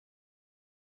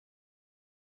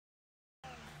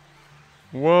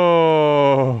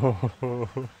Whoa!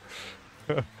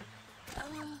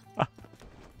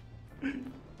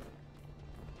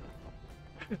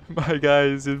 My guy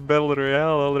is in Battle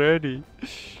Royale already.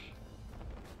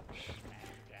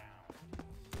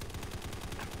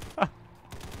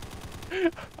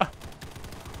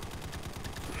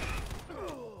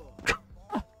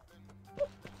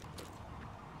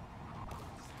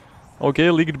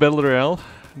 Okay, League Battle Royale.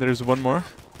 There's one more.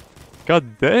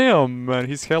 God damn, man,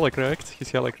 he's hella cracked.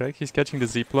 He's hella cracked. He's catching the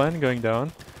zipline, going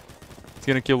down. He's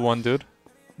gonna kill one dude.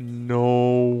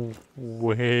 No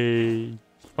way.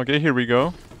 Okay, here we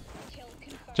go.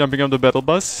 Jumping on the battle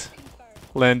bus.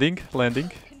 Landing.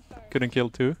 Couldn't kill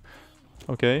two.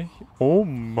 Okay. Oh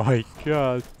my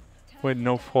god. Wait,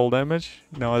 no fall damage?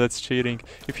 No, that's cheating.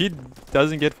 If he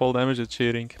doesn't get fall damage, it's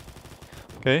cheating.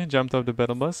 Okay, jumped off the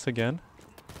battle bus again.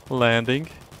 Landing.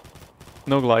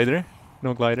 No glider.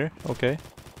 Okay.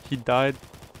 He died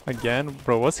again.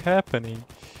 Bro, what's happening?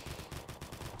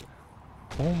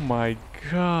 Oh my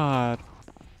god.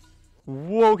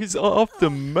 Whoa, he's off the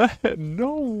map.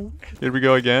 No. Here we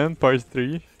go again. Part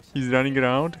 3. He's running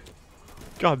around.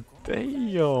 God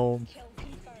damn.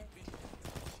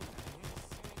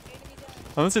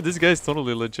 Honestly, this guy is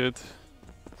totally legit.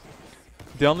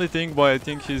 The only thing why I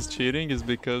think he's cheating is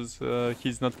because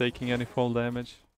he's not taking any fall damage.